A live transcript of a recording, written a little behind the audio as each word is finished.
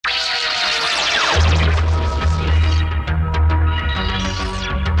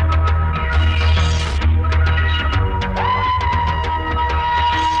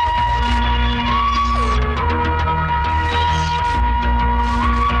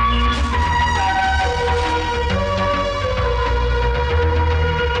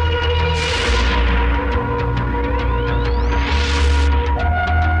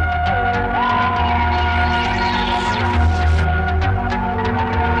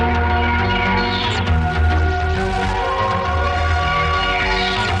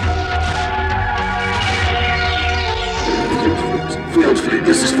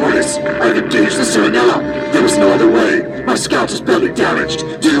I've engaged the Serenella. There is no other way. My scout is badly damaged.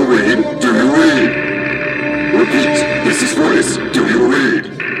 Do you read? Do you read? Repeat, this is voice. Do you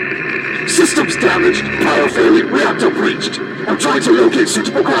read? Systems damaged. Power failing. Reactor breached. I'm trying to locate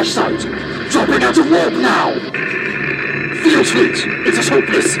suitable crash site. Dropping out of warp now. Field fleet, it is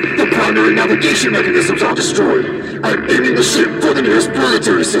hopeless. The primary navigation mechanisms are destroyed. I'm aiming the ship for the nearest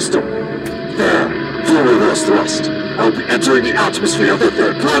planetary system. There, full reverse thrust. I'll be entering the atmosphere of the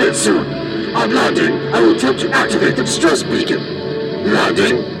third planet soon. On landing, I will attempt to activate the distress beacon.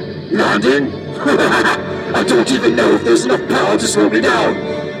 Landing? Landing? I don't even know if there's enough power to slow me down.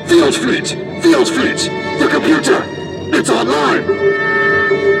 Field fleet! Field fleet! The computer! It's online!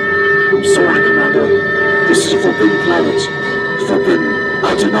 I'm sorry, Commander. This is a forbidden planet. Forbidden.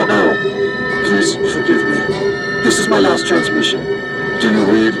 I do not know. Please forgive me. This is my last transmission. Do you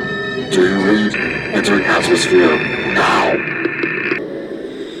read? Do you read? Entering atmosphere now.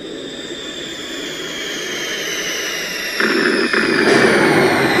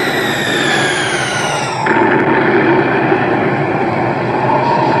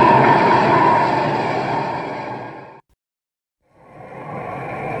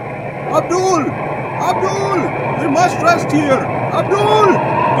 Here! Abdul!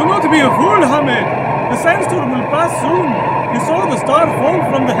 Do not be a fool, Hamid. The sandstorm will pass soon. You saw the star fall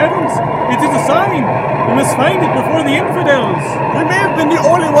from the heavens. It is a sign. We must find it before the infidels. We may have been the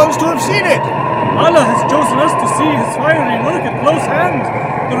only ones to have seen it. Allah has chosen us to see His fiery work at close hand.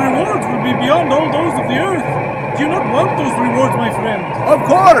 The rewards will be beyond all those of the earth. Do you not want those rewards, my friend? Of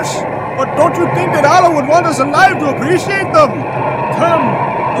course! But don't you think that Allah would want us alive to appreciate them? Come,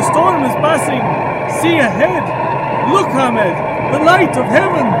 the storm is passing. See ahead. Look, Ahmed, the light of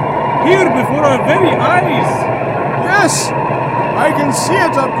heaven, here before our very eyes. Yes, I can see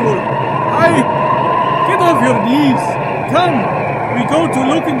it, Abdul. Get off your knees. Come, we go to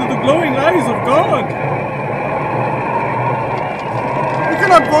look into the glowing eyes of God. We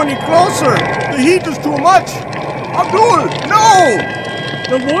cannot go any closer. The heat is too much. Abdul, no!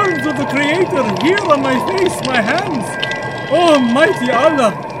 The warmth of the Creator here on my face, my hands. Oh, mighty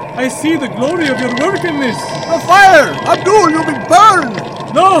Allah, I see the glory of your work in this. The fire! Abdul, you'll be burned!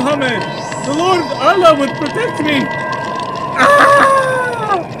 No, Hamid. The Lord Allah would protect me.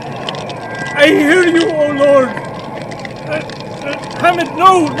 Ah! I hear you, O Lord. Hamid,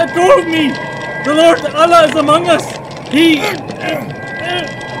 no! Let go of me! The Lord Allah is among us. He...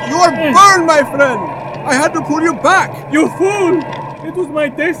 You are burned, my friend! I had to pull you back! You fool! It was my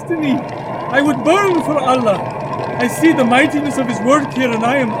destiny. I would burn for Allah. I see the mightiness of His work here and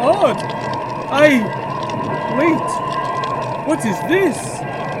I am awed. Wait. What is this?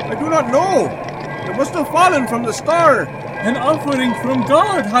 I do not know. It must have fallen from the star. An offering from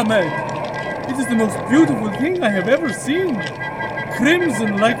God, Hamid. It is the most beautiful thing I have ever seen.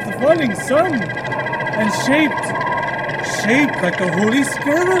 Crimson like the falling sun. And shaped like the Holy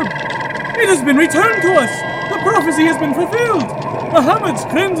Scarab. It has been returned to us. The prophecy has been fulfilled. Muhammad's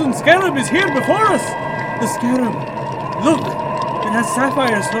Crimson Scarab is here before us. The scarab. Look, it has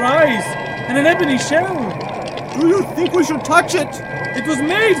sapphires for eyes and an ebony shell. Do you think we should touch it? It was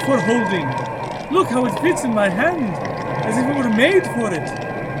made for holding. Look how it fits in my hand, as if it were made for it.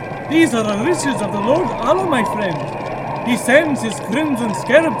 These are the riches of the Lord Allah, my friend. He sends His Crimson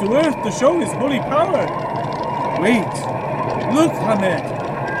Scarab to earth to show His holy power. Wait. Look, Hamid.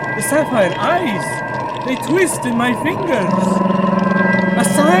 The sapphire eyes. They twist in my fingers. A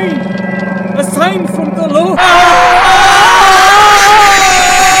sign. A sign from the Lord.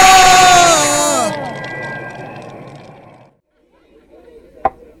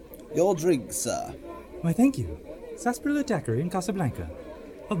 Your drink, sir. Why, thank you. Sarsaparilla daiquiri in Casablanca.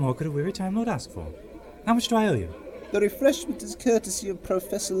 What more could a weary Time Lord ask for? How much do I owe you? The refreshment is courtesy of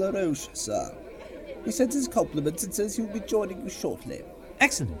Professor LaRoche, sir. He sends his compliments and says he'll be joining you shortly.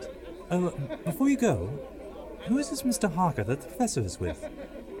 Excellent. Oh, before you go, who is this Mr. Harker that the professor is with?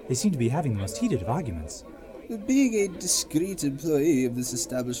 They seem to be having the most heated of arguments. Being a discreet employee of this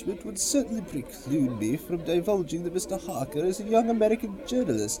establishment would certainly preclude me from divulging that Mr. Harker is a young American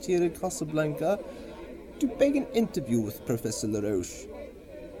journalist here in Casablanca to beg an interview with Professor LaRoche.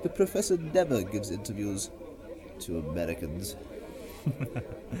 The professor never gives interviews to Americans.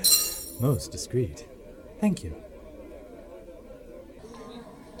 Most discreet. Thank you.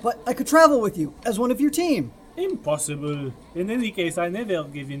 But I could travel with you as one of your team. Impossible. In any case, I never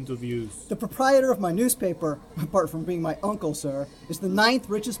give interviews. The proprietor of my newspaper, apart from being my uncle, sir, is the 9th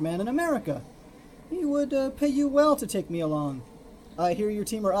richest man in America. He would pay you well to take me along. I hear your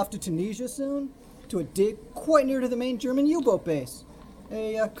team are off to Tunisia soon, to a dig quite near to the main German U-boat base.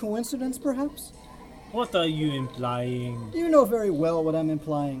 A coincidence, perhaps? What are you implying? You know very well what I'm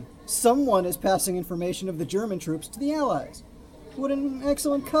implying. Someone is passing information of the German troops to the Allies. What an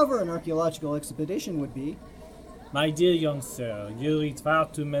excellent cover an archaeological expedition would be. My dear young sir, you read far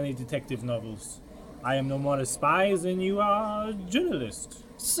too many detective novels. I am no more a spy than you are a journalist.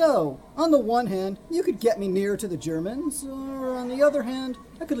 So, on the one hand, you could get me nearer to the Germans, or on the other hand,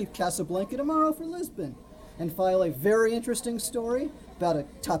 I could leave Casablanca tomorrow for Lisbon and file a very interesting story about a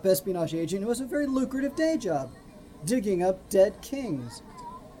top espionage agent who has a very lucrative day job, digging up dead kings.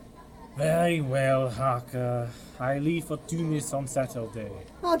 Very well, Harker. I leave for Tunis on Saturday.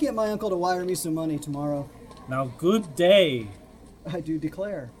 I'll get my uncle to wire me some money tomorrow. Now, good day. I do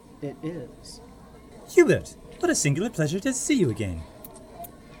declare, it is. Hubert, what a singular pleasure to see you again.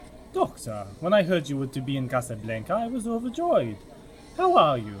 Doctor, when I heard you were to be in Casablanca, I was overjoyed. How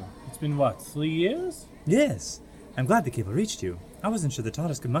are you? It's been, 3 years? Yes, I'm glad the cable reached you. I wasn't sure the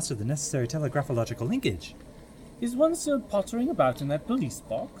TARDIS could muster the necessary telegraphological linkage. Is one still pottering about in that police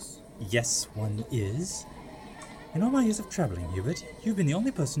box? Yes, one is. In all my years of travelling, Hubert, you've been the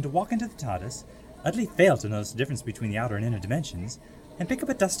only person to walk into the TARDIS, utterly fail to notice the difference between the outer and inner dimensions, and pick up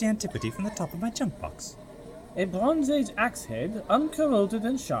a dusty antiquity from the top of my junk box. A Bronze Age axe head, uncorroded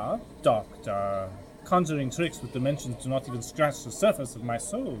and sharp? Doctor, conjuring tricks with dimensions do not even scratch the surface of my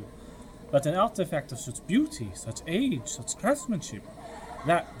soul. But an artefact of such beauty, such age, such craftsmanship,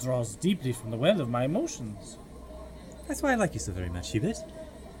 that draws deeply from the well of my emotions. That's why I like you so very much, Hubert.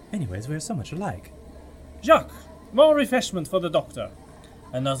 Many ways we are so much alike. Jacques, more refreshment for the doctor.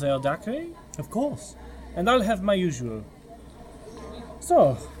 Another daiquiri? Of course. And I'll have my usual.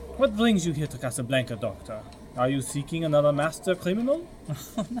 So, what brings you here to Casablanca, Doctor? Are you seeking another master criminal?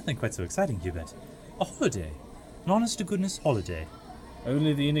 Nothing quite so exciting, Hubert. A holiday. An honest-to-goodness holiday.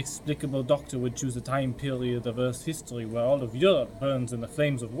 Only the inexplicable Doctor would choose a time period of Earth's history where all of Europe burns in the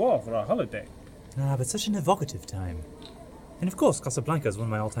flames of war for a holiday. Ah, but such an evocative time. And of course, Casablanca is one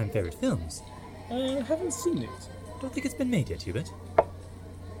of my all-time favorite films. I haven't seen it. Don't think it's been made yet, Hubert.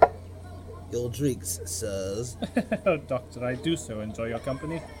 Your drinks, sirs. Oh, Doctor, I do so enjoy your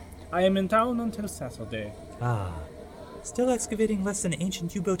company. I am in town until Saturday. Ah, still excavating less than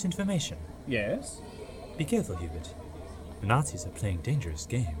ancient U-boat information. Yes? Be careful, Hubert. The Nazis are playing dangerous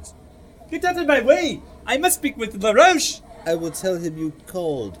games. Get out of my way! I must speak with LaRoche! I will tell him you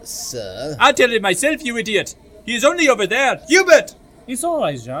called, sir. I'll tell him myself, you idiot! He is only over there! Hubert! It's all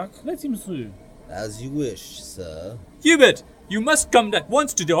right, Jacques. Let him through. As you wish, sir. Hubert, you must come at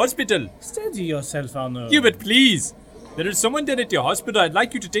once to the hospital. Steady yourself, Arnaud. Hubert, please. There is someone there at your hospital I'd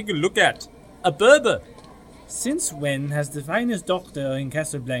like you to take a look at. A Berber. Since when has the finest doctor in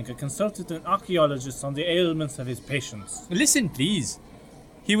Casablanca consulted an archaeologist on the ailments of his patients? Listen, please.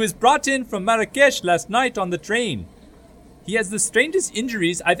 He was brought in from Marrakesh last night on the train. He has the strangest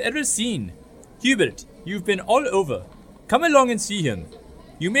injuries I've ever seen. Hubert, you've been all over. Come along and see him.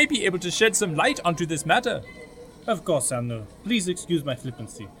 You may be able to shed some light onto this matter. Of course, Arnaud. Please excuse my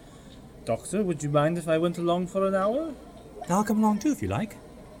flippancy. Doctor, would you mind if I went along for an hour? I'll come along too if you like.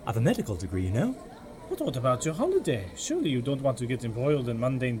 I've a medical degree, you know. But what about your holiday? Surely you don't want to get embroiled in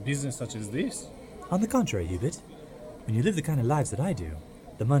mundane business such as this? On the contrary, Hubert. When you live the kind of lives that I do,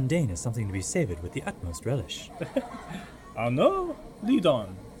 the mundane is something to be savoured with the utmost relish. Arnaud, lead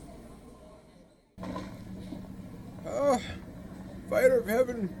on. Fire of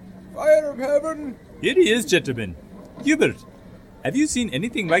heaven! Fire of heaven! Here he is, gentlemen. Hubert, have you seen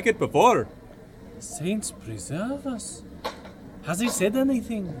anything like it before? Saints preserve us. Has he said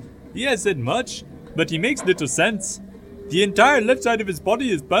anything? He has said much, but he makes little sense. The entire left side of his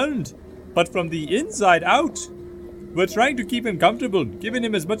body is burned, but from the inside out. We're trying to keep him comfortable, giving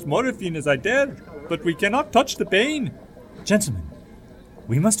him as much morphine as I dare, but we cannot touch the pain. Gentlemen,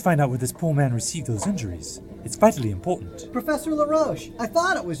 we must find out where this poor man received those injuries. It's vitally important. Professor LaRoche, I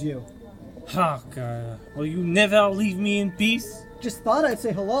thought it was you. Harker, will you never leave me in peace? Just thought I'd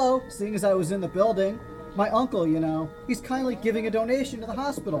say hello, seeing as I was in the building. My uncle, you know, he's kindly giving a donation to the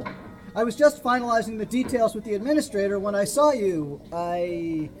hospital. I was just finalizing the details with the administrator when I saw you.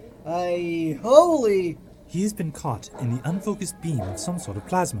 Holy... He has been caught in the unfocused beam of some sort of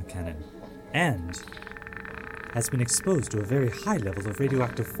plasma cannon, and has been exposed to a very high level of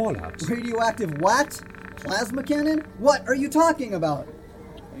radioactive fallout. Radioactive what? Plasma cannon? What are you talking about?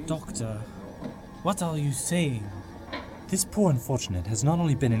 Doctor, what are you saying? This poor unfortunate has not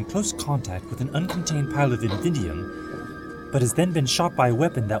only been in close contact with an uncontained pile of individuum, but has then been shot by a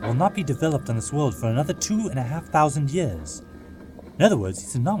weapon that will not be developed on this world for another 2,500 years. In other words,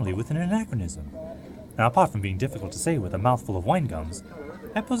 he's an anomaly within an anachronism. Now, apart from being difficult to say with a mouthful of wine gums,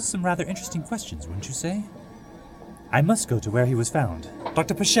 that poses some rather interesting questions, wouldn't you say? I must go to where he was found.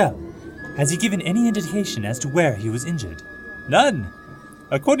 Dr. Pachel, has he given any indication as to where he was injured? None.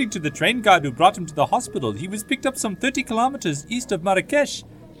 According to the train guide who brought him to the hospital, he was picked up some 30 kilometers east of Marrakesh,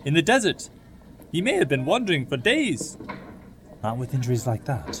 in the desert. He may have been wandering for days. Not with injuries like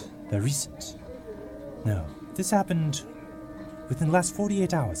that. They're recent. No, this happened within the last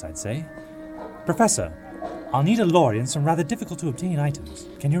 48 hours, I'd say. Professor, I'll need a lorry and some rather difficult-to-obtain items.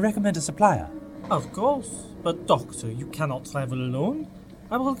 Can you recommend a supplier? Of course. But, Doctor, you cannot travel alone.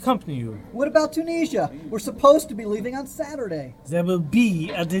 I will accompany you. What about Tunisia? We're supposed to be leaving on Saturday. There will be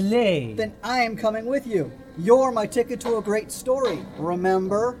a delay. Then I am coming with you. You're my ticket to a great story,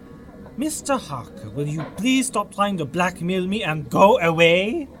 remember? Mr. Harker, will you please stop trying to blackmail me and go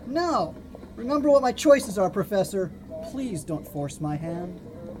away? No. Remember what my choices are, Professor. Please don't force my hand.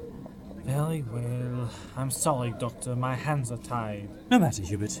 Very well. I'm sorry, Doctor. My hands are tied. No matter,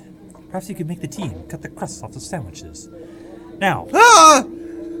 Hubert. Perhaps you could make the tea and cut the crusts off the sandwiches. Now... Ah!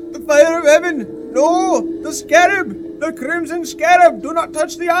 The fire of heaven! No! The scarab! The Crimson Scarab! Do not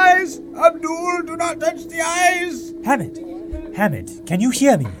touch the eyes! Abdul, do not touch the eyes! Hamid, can you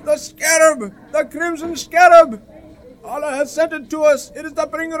hear me? The scarab! The Crimson Scarab! Allah has sent it to us! It is the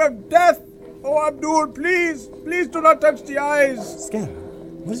bringer of death! Oh, Abdul, please! Please do not touch the eyes! Scarab?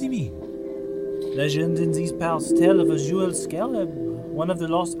 What does he mean? Legend in these parts tell of a jeweled scarab, one of the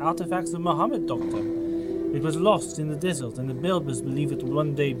lost artifacts of Muhammad, Doctor. It was lost in the desert, and the Berbers believe it will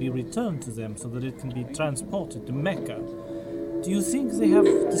one day be returned to them so that it can be transported to Mecca. Do you think they have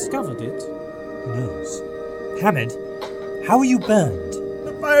discovered it? Who knows? Hamid, how are you burned?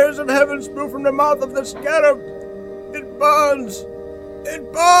 The fires of heaven spew from the mouth of the scarab! It burns!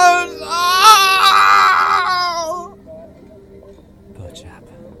 It burns! Ah! Poor chap.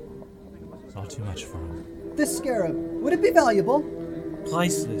 It's all too much for him. This scarab, would it be valuable?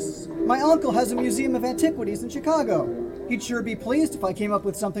 Priceless. My uncle has a museum of antiquities in Chicago. He'd sure be pleased if I came up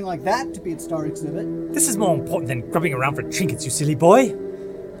with something like that to be its star exhibit. This is more important than grubbing around for trinkets, you silly boy.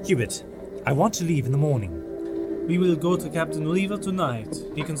 Hubert, I want to leave in the morning. We will go to Captain Lever tonight.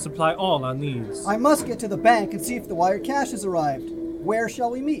 He can supply all our needs. I must get to the bank and see if the wired cash has arrived. Where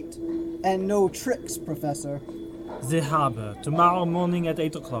shall we meet? And no tricks, Professor. The harbor, tomorrow morning at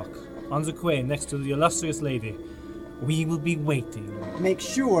 8 o'clock. On the quay next to the illustrious lady. We will be waiting. Make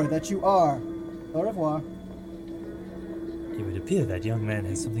sure that you are. Au revoir. It would appear that young man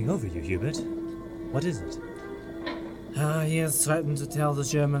has something over you, Hubert. What is it? He has threatened to tell the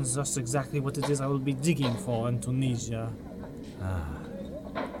Germans just exactly what it is I will be digging for in Tunisia.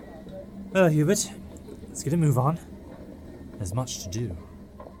 Well, Hubert, let's get a move on. There's much to do.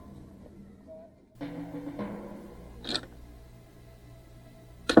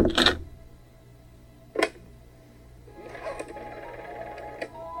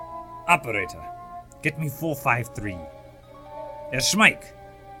 Operator, get me 453. Schmeik,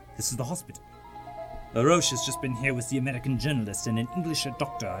 this is the hospital. LaRoche has just been here with the American journalist and an English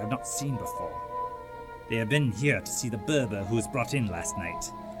doctor I have not seen before. They have been here to see the Berber who was brought in last night.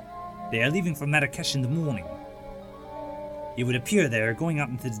 They are leaving for Marrakesh in the morning. It would appear they are going out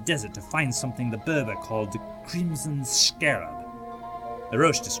into the desert to find something the Berber called the Crimson Scarab.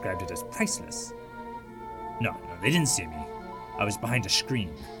 LaRoche described it as priceless. No, they didn't see me. I was behind a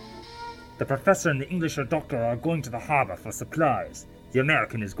screen. The professor and the English doctor are going to the harbor for supplies. The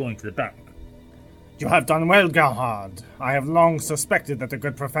American is going to the bank. You have done well, Gerhard. I have long suspected that the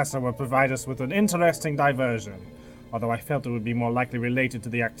good professor will provide us with an interesting diversion, although I felt it would be more likely related to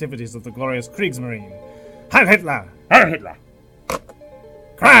the activities of the glorious Kriegsmarine. Heil Hitler! Heil Hitler!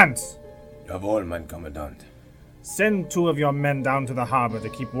 Kranz! Jawohl, mein Kommandant. Send 2 of your men down to the harbor to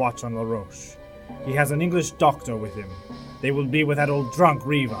keep watch on LaRoche. He has an English doctor with him. They will be with that old drunk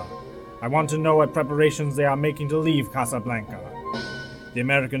Riva. I want to know what preparations they are making to leave Casablanca. The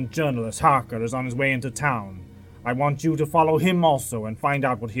American journalist Harker is on his way into town. I want you to follow him also and find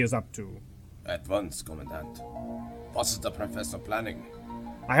out what he is up to. At once, Commandant. What is the professor planning?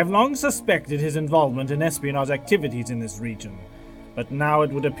 I have long suspected his involvement in espionage activities in this region, but now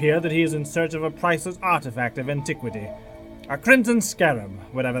it would appear that he is in search of a priceless artifact of antiquity. A Crimson Scarab,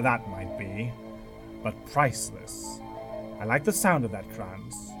 whatever that might be. But priceless. I like the sound of that,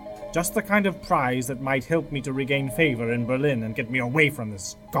 Kranz. Just the kind of prize that might help me to regain favor in Berlin and get me away from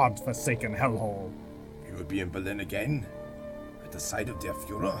this god-forsaken hellhole. You will be in Berlin again? At the side of der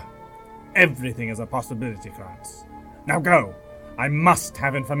Führer? Everything is a possibility, Kranz. Now go! I must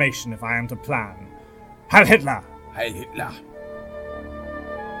have information if I am to plan. Heil Hitler! Heil Hitler!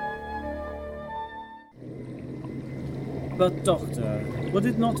 But, Doctor, would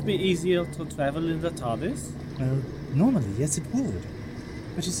it not be easier to travel in the TARDIS? Well, normally, yes, it would.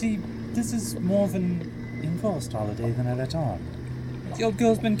 But you see, this is more of an enforced holiday than I let on. The old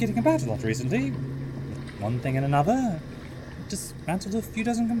girl's been getting about a lot recently. One thing and another. dismantled a few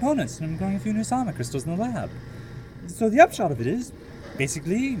dozen components and I'm growing a few new Sama crystals in the lab. So the upshot of it is,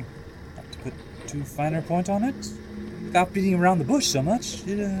 basically, not to put too finer point on it, without beating around the bush so much,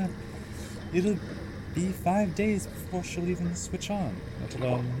 it'll be 5 days before she'll even switch on, let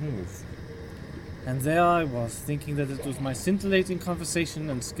alone move. And there I was, thinking that it was my scintillating conversation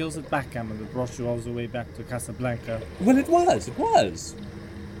and skills at backgammon that brought you all the way back to Casablanca. Well, it was.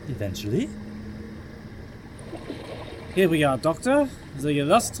 Eventually. Here we are, Doctor. The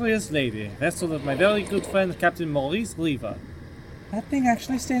illustrious lady, vessel of my very good friend Captain Maurice Lever. That thing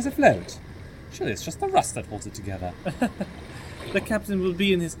actually stays afloat. Surely it's just the rust that holds it together. The captain will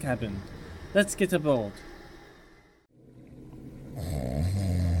be in his cabin. Let's get aboard.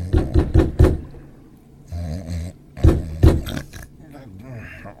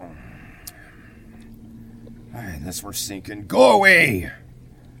 Unless we're sinking. Go away!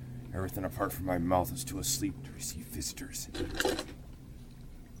 Everything apart from my mouth is too asleep to receive visitors.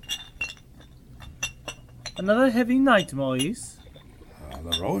 Another heavy night, Maurice.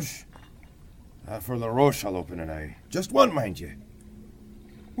 La Roche? For La Roche, I'll open an eye. Just one, mind you.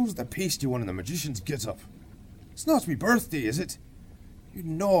 Who's the pasty one in the magician's get-up? It's not me birthday, is it? You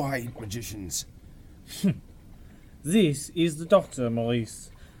know I hate magicians. This is the Doctor,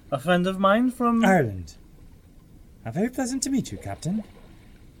 Maurice. A friend of mine from... Ireland. Very pleasant to meet you, Captain.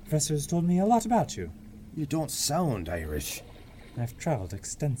 Professor has told me a lot about you. You don't sound Irish. I've travelled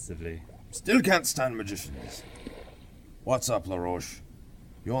extensively. Still can't stand magicians. What's up, La Roche?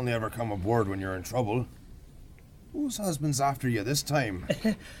 You only ever come aboard when you're in trouble. Whose husband's after you this time?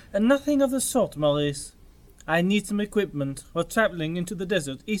 Nothing of the sort, Maurice. I need some equipment. We're travelling into the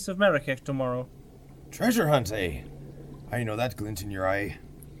desert east of Marrakesh tomorrow. Treasure hunt, eh? I know that glint in your eye.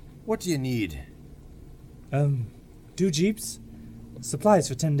 What do you need? 2 jeeps, supplies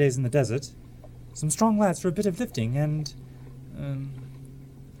for 10 days in the desert, some strong lads for a bit of lifting, and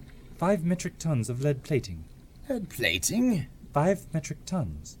 5 metric tons of lead plating. Lead plating? 5 metric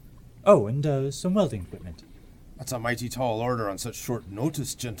tons. Oh, and some welding equipment. That's a mighty tall order on such short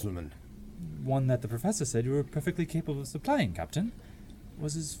notice, gentlemen. One that the professor said you were perfectly capable of supplying, Captain.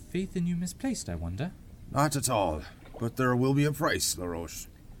 Was his faith in you misplaced, I wonder? Not at all, but there will be a price, La Roche.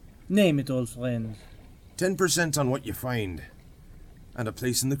 Name it, old friend. 10% on what you find, and a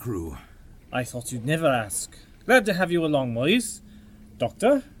place in the crew. I thought you'd never ask. Glad to have you along, Maurice.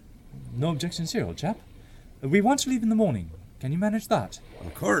 Doctor? No objections here, old chap. We want to leave in the morning. Can you manage that?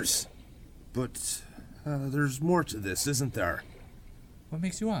 Of course. But there's more to this, isn't there? What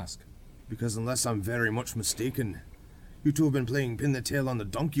makes you ask? Because unless I'm very much mistaken, you two have been playing pin the tail on the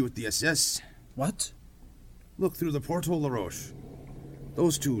donkey with the SS. What? Look through the porthole, La Roche.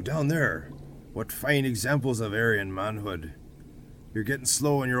 Those two down there. What fine examples of Aryan manhood. You're getting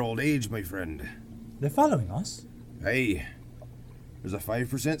slow in your old age, my friend. They're following us? Aye. There's a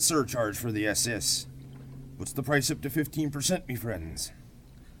 5% surcharge for the SS. What's the price up to 15%, me friends?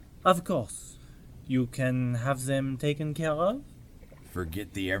 Of course. You can have them taken care of?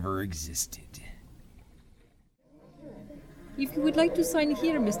 Forget they ever existed. If you would like to sign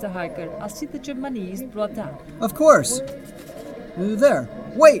here, Mr. Harker, I'll see that your money is brought up. Of course. There.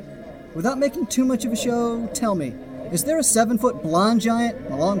 Wait! Without making too much of a show, tell me, is there a 7-foot blonde giant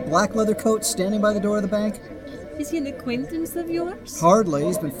in a long black leather coat standing by the door of the bank? Is he an acquaintance of yours? Hardly.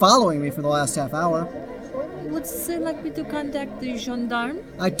 He's been following me for the last half hour. Would Sir like me to contact the gendarme?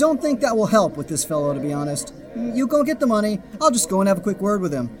 I don't think that will help with this fellow, to be honest. You go get the money. I'll just go and have a quick word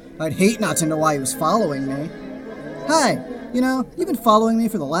with him. I'd hate not to know why he was following me. Hi. You've been following me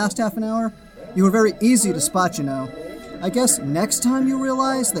for the last half an hour. You were very easy to spot, I guess next time you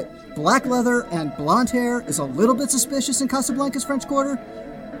realize that black leather and blonde hair is a little bit suspicious in Casablanca's French Quarter.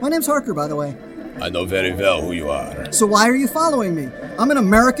 My name's Harker, by the way. I know very well who you are. So why are you following me? I'm an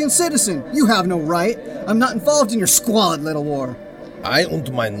American citizen. You have no right. I'm not involved in your squalid little war. I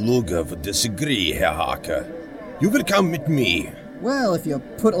und mein Luger would disagree, Herr Harker. You will come with me. Well, if you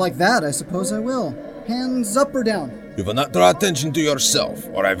put it like that, I suppose I will. Hands up or down? You will not draw attention to yourself,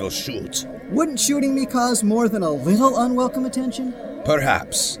 or I will shoot. Wouldn't shooting me cause more than a little unwelcome attention?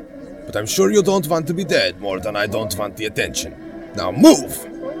 Perhaps. But I'm sure you don't want to be dead more than I don't want the attention. Now move!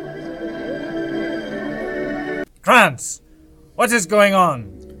 Krantz! What is going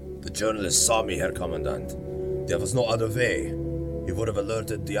on? The journalist saw me, Herr Commandant. There was no other way. He would have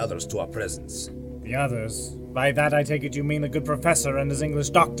alerted the others to our presence. The others? By that I take it you mean the good professor and his English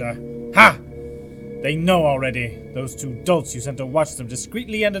doctor. Ha! They know already. Those 2 dolts you sent to watch them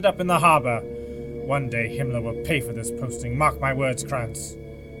discreetly ended up in the harbor. One day Himmler will pay for this posting, mark my words, Krantz.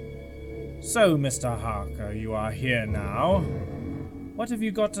 So, Mr. Harker, you are here now. What have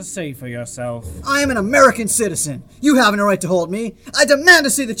you got to say for yourself? I am an American citizen. You haven't a right to hold me. I demand to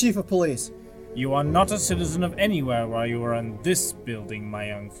see the chief of police. You are not a citizen of anywhere while you are in this building, my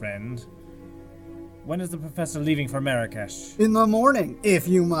young friend. When is the professor leaving for Marrakesh? In the morning, if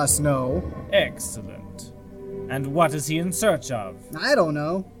you must know. Excellent. And what is he in search of? I don't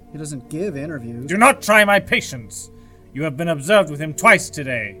know. He doesn't give interviews. Do not try my patience. You have been observed with him twice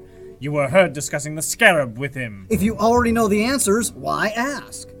today. You were heard discussing the scarab with him. If you already know the answers, why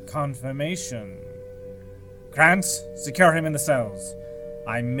ask? Confirmation. Krantz, secure him in the cells.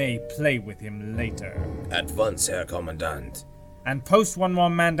 I may play with him later. At once, Herr Commandant. And post one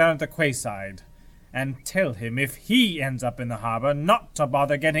more man down at the quayside. And tell him if he ends up in the harbor not to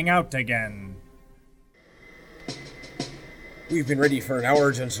bother getting out again. We've been ready for an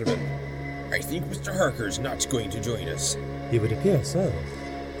hour, gentlemen. I think Mr. Harker's not going to join us. He would appear so.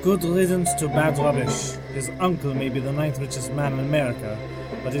 Good riddance to bad rubbish. His uncle may be the 9th richest man in America,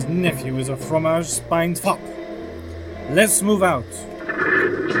 but his nephew is a fromage spined fop. Let's move out.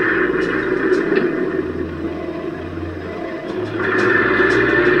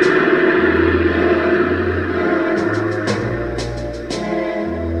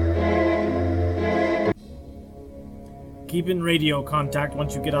 Keep in radio contact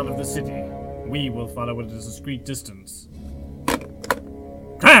once you get out of the city. We will follow at a discreet distance.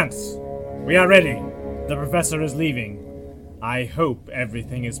 Krantz! We are ready. The professor is leaving. I hope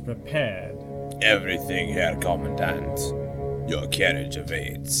everything is prepared. Everything, Herr Commandant. Your carriage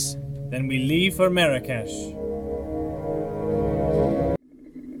awaits. Then we leave for Marrakesh.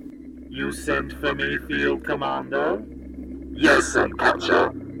 You sent for me, Field Commander? Yes,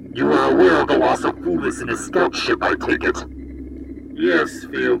 Suncatcher. You are aware of the loss of Foolis in his scout ship, I take it? Yes,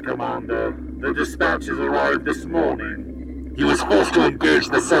 Field Commander. The dispatches arrived this morning. He was forced to engage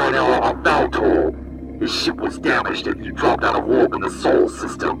the Saharan on Valtor. His ship was damaged and he dropped out of warp in the Sol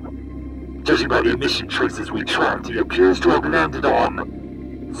system. Judging by the emission traces we tracked, he appears to have landed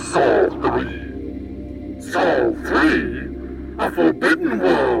on Sol 3. Sol 3? A forbidden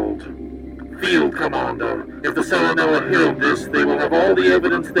world! Field Commander, if the Saharan hear this, they will have all the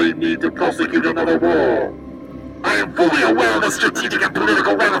evidence they need to prosecute another war. I am fully aware of the strategic and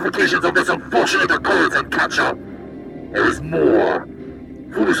political ramifications of this unfortunate occurrence and catch-up. There is more.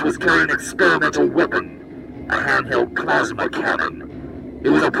 Foolis was carrying an experimental weapon, a handheld plasma cannon. It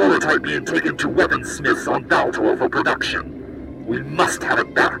was a prototype being taken to weaponsmiths on Valtor for production. We must have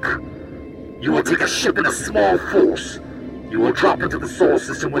it back. You will take a ship in a small force. You will drop into the Sol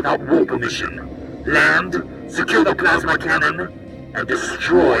system without war permission. Land, secure the plasma cannon, and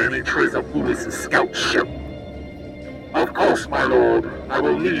destroy any trace of Foolis' scout ship. Of course, my lord, I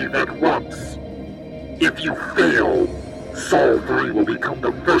will leave at once. If you fail, Sol 3 will become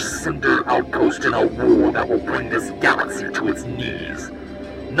the first Cinder outpost in a war that will bring this galaxy to its knees.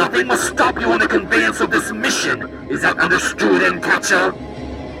 Nothing must stop you in the conveyance of this mission. Is that understood, Encatcher?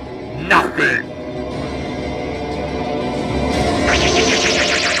 Nothing.